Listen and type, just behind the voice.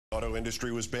auto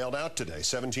industry was bailed out today.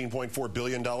 $17.4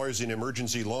 billion in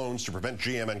emergency loans to prevent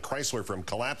GM and Chrysler from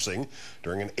collapsing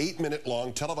during an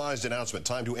 8-minute-long televised announcement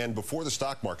timed to end before the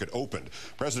stock market opened.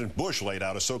 President Bush laid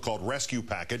out a so-called rescue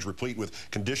package replete with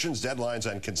conditions,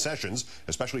 deadlines, and concessions,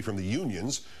 especially from the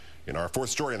unions. In our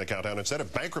fourth story in the countdown, instead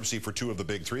of bankruptcy for two of the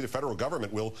big three, the federal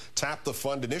government will tap the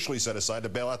fund initially set aside to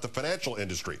bail out the financial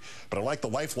industry. But unlike the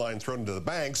lifeline thrown into the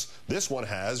banks, this one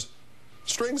has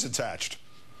strings attached.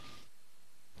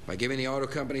 By giving the auto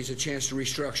companies a chance to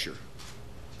restructure,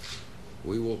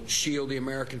 we will shield the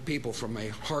American people from a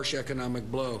harsh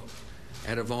economic blow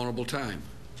at a vulnerable time.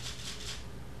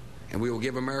 And we will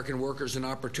give American workers an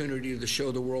opportunity to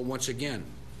show the world once again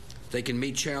they can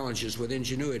meet challenges with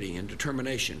ingenuity and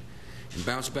determination and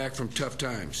bounce back from tough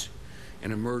times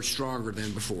and emerge stronger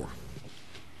than before.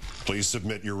 Please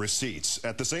submit your receipts.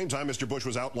 At the same time, Mr. Bush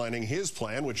was outlining his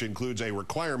plan, which includes a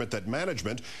requirement that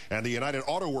management and the United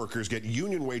Auto Workers get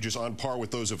union wages on par with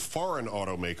those of foreign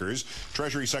automakers.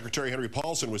 Treasury Secretary Henry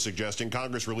Paulson was suggesting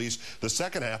Congress release the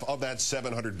second half of that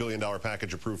 $700 billion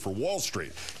package approved for Wall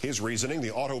Street. His reasoning,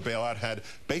 the auto bailout had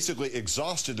basically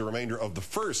exhausted the remainder of the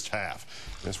first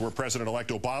half. This were President-elect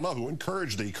Obama, who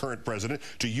encouraged the current president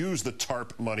to use the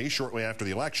TARP money shortly after the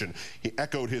election. He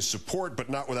echoed his support, but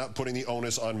not without putting the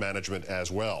onus on management as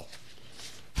well.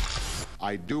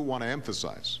 I do want to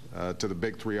emphasize to the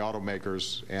big three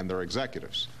automakers and their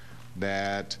executives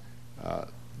that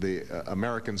the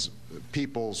Americans'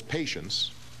 people's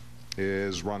patience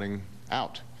is running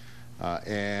out,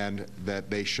 and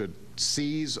that they should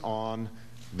seize on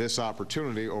this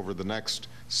opportunity over the next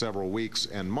several weeks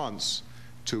and months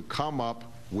to come up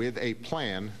with a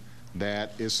plan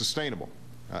that is sustainable.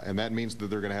 And that means that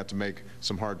they're going to have to make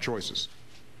some hard choices.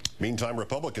 Meantime,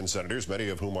 Republican senators, many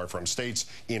of whom are from states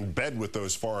in bed with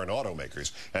those foreign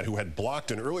automakers and who had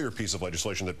blocked an earlier piece of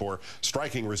legislation that bore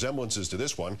striking resemblances to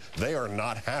this one, they are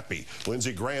not happy.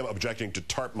 Lindsey Graham objecting to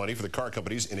TARP money for the car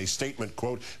companies in a statement,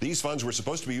 quote, "These funds were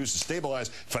supposed to be used to stabilize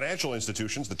financial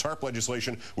institutions. The TARP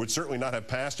legislation would certainly not have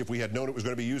passed if we had known it was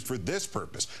going to be used for this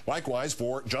purpose." Likewise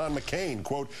for John McCain,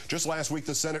 quote, "Just last week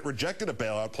the Senate rejected a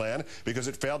bailout plan because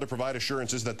it failed to provide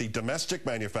assurances that the domestic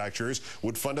manufacturers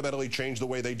would fundamentally change the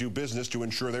way they do business to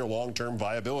ensure their long-term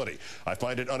viability. I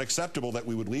find it unacceptable that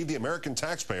we would leave the American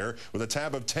taxpayer with a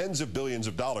tab of tens of billions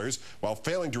of dollars while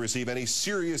failing to receive any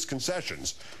serious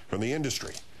concessions from the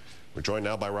industry." We're joined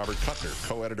now by Robert Kuttner,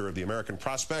 co-editor of The American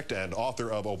Prospect and author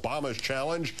of Obama's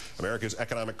Challenge, America's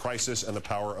Economic Crisis and the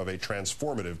Power of a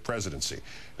Transformative Presidency.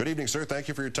 Good evening, sir. Thank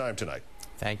you for your time tonight.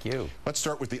 Thank you. Let's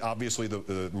start with obviously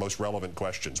the most relevant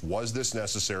questions. Was this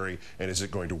necessary, and is it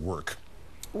going to work?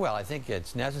 Well, I think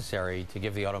it's necessary to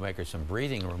give the automakers some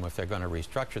breathing room if they're going to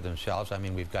restructure themselves. I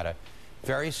mean, we've got a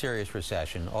very serious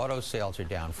recession. Auto sales are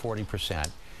down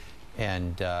 40%.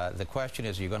 And the question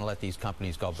is, are you going to let these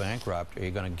companies go bankrupt, or are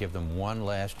you going to give them one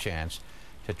last chance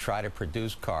to try to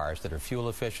produce cars that are fuel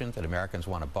efficient, that Americans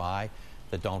want to buy,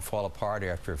 that don't fall apart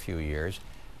after a few years?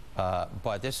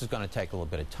 But this is going to take a little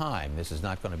bit of time. This is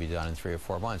not going to be done in 3 or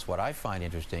 4 months. What I find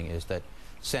interesting is that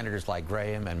senators like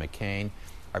Graham and McCain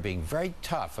are being very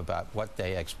tough about what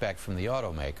they expect from the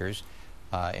automakers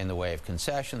in the way of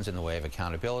concessions, in the way of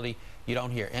accountability. You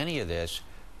don't hear any of this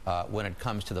when it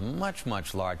comes to the much,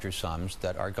 much larger sums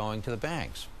that are going to the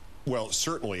banks. Well,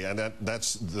 certainly, and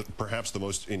that's perhaps the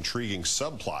most intriguing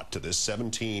subplot to this.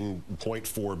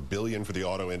 $17.4 billion for the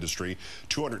auto industry,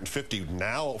 $250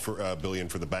 now for billion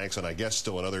for the banks, and I guess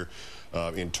still another.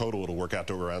 In total, it'll work out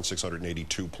to around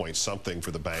 682 point something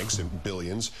for the banks in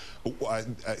billions.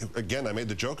 Again, I made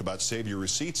the joke about save your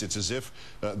receipts. It's as if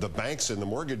the banks and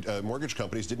the mortgage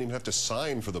companies didn't even have to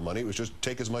sign for the money. It was just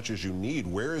take as much as you need.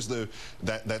 Where is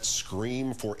that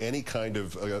scream for any kind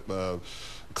of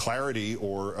clarity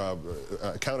or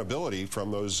accountability from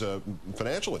those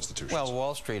financial institutions? Well,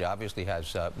 Wall Street obviously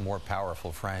has more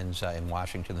powerful friends in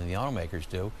Washington than the automakers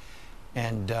do,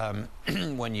 and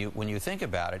when you think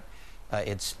about it,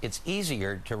 it's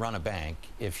easier to run a bank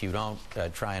if you don't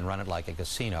try and run it like a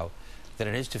casino than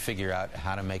it is to figure out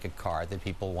how to make a car that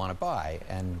people want to buy.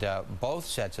 And both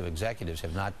sets of executives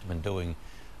have not been doing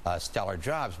stellar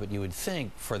jobs, but you would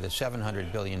think for the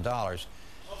 $700 billion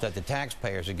that the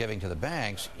taxpayers are giving to the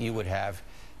banks, you would have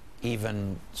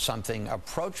even something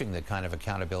approaching the kind of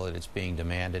accountability that's being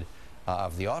demanded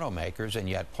of the automakers, and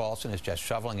yet Paulson is just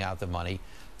shoveling out the money.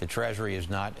 The Treasury is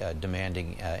not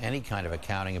demanding any kind of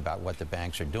accounting about what the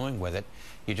banks are doing with it.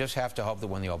 You just have to hope that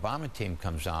when the Obama team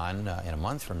comes on in a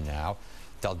month from now,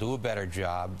 they'll do a better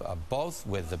job both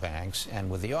with the banks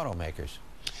and with the automakers.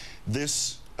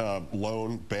 This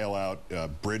loan, bailout,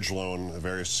 bridge loan,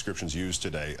 various descriptions used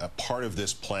today, part of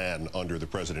this plan under the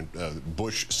President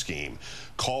Bush scheme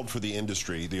called for the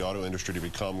industry, the auto industry, to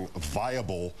become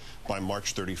viable by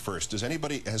March 31st.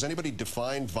 Has anybody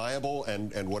defined viable,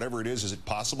 and whatever it is it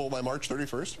possible by March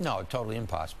 31st? No, totally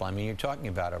impossible. I mean, you're talking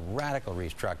about a radical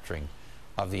restructuring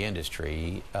of the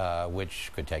industry,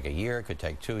 which could take a year, could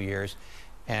take 2 years.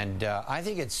 And I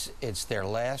think it's their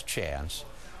last chance.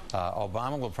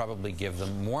 Obama will probably give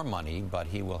them more money, but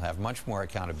he will have much more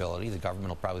accountability. The government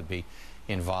will probably be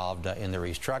involved in the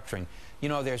restructuring. You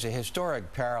know, there's a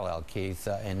historic parallel, Keith.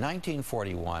 In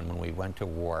 1941, when we went to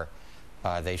war,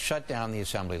 they shut down the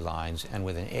assembly lines, and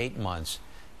within 8 months,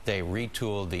 they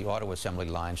retooled the auto assembly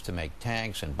lines to make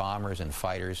tanks and bombers and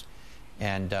fighters.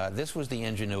 And this was the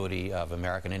ingenuity of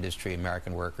American industry,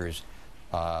 American workers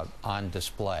on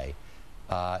display.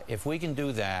 If we can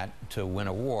do that to win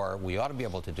a war, we ought to be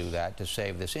able to do that to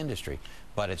save this industry.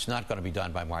 But it's not going to be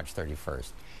done by March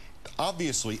 31st.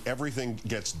 Obviously, everything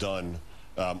gets done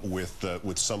with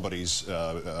somebody's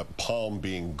palm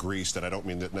being greased, and I don't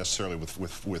mean that necessarily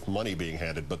with money being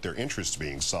handed, but their interests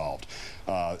being solved.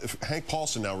 Hank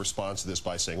Paulson now responds to this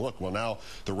by saying, "Look, well, now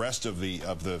the rest of the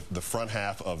front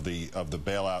half of the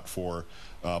bailout for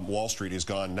Wall Street is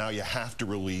gone. Now you have to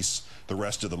release the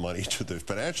rest of the money to the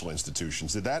financial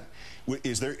institutions."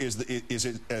 Is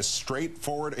it as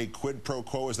straightforward a quid pro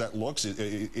quo as that looks?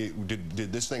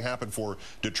 Did this thing happen for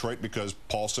Detroit because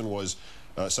Paulson was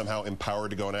somehow empowered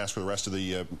to go and ask for the rest of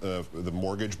the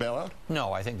mortgage bailout?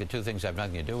 No, I think the two things have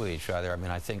nothing to do with each other. I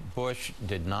mean, I think Bush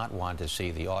did not want to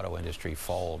see the auto industry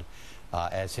fold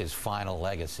as his final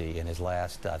legacy in his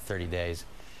last 30 days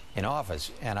in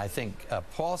office. And I think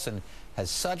Paulson has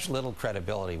such little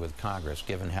credibility with Congress,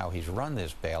 given how he's run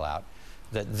this bailout,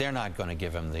 that they're not going to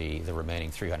give him the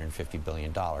remaining $350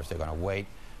 billion. They're going to wait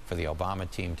for the Obama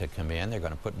team to come in. They're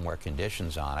going to put more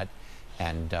conditions on it.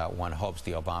 And one hopes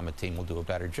the Obama team will do a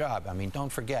better job. I mean,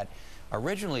 don't forget,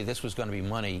 originally this was going to be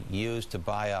money used to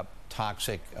buy up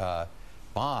toxic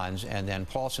bonds, and then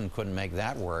Paulson couldn't make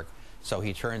that work, so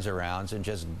he turns around and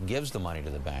just gives the money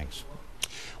to the banks.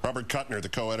 Robert Kuttner, the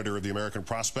co-editor of The American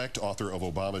Prospect, author of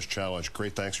Obama's Challenge.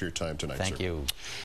 Great thanks for your time tonight, sir. Thank you.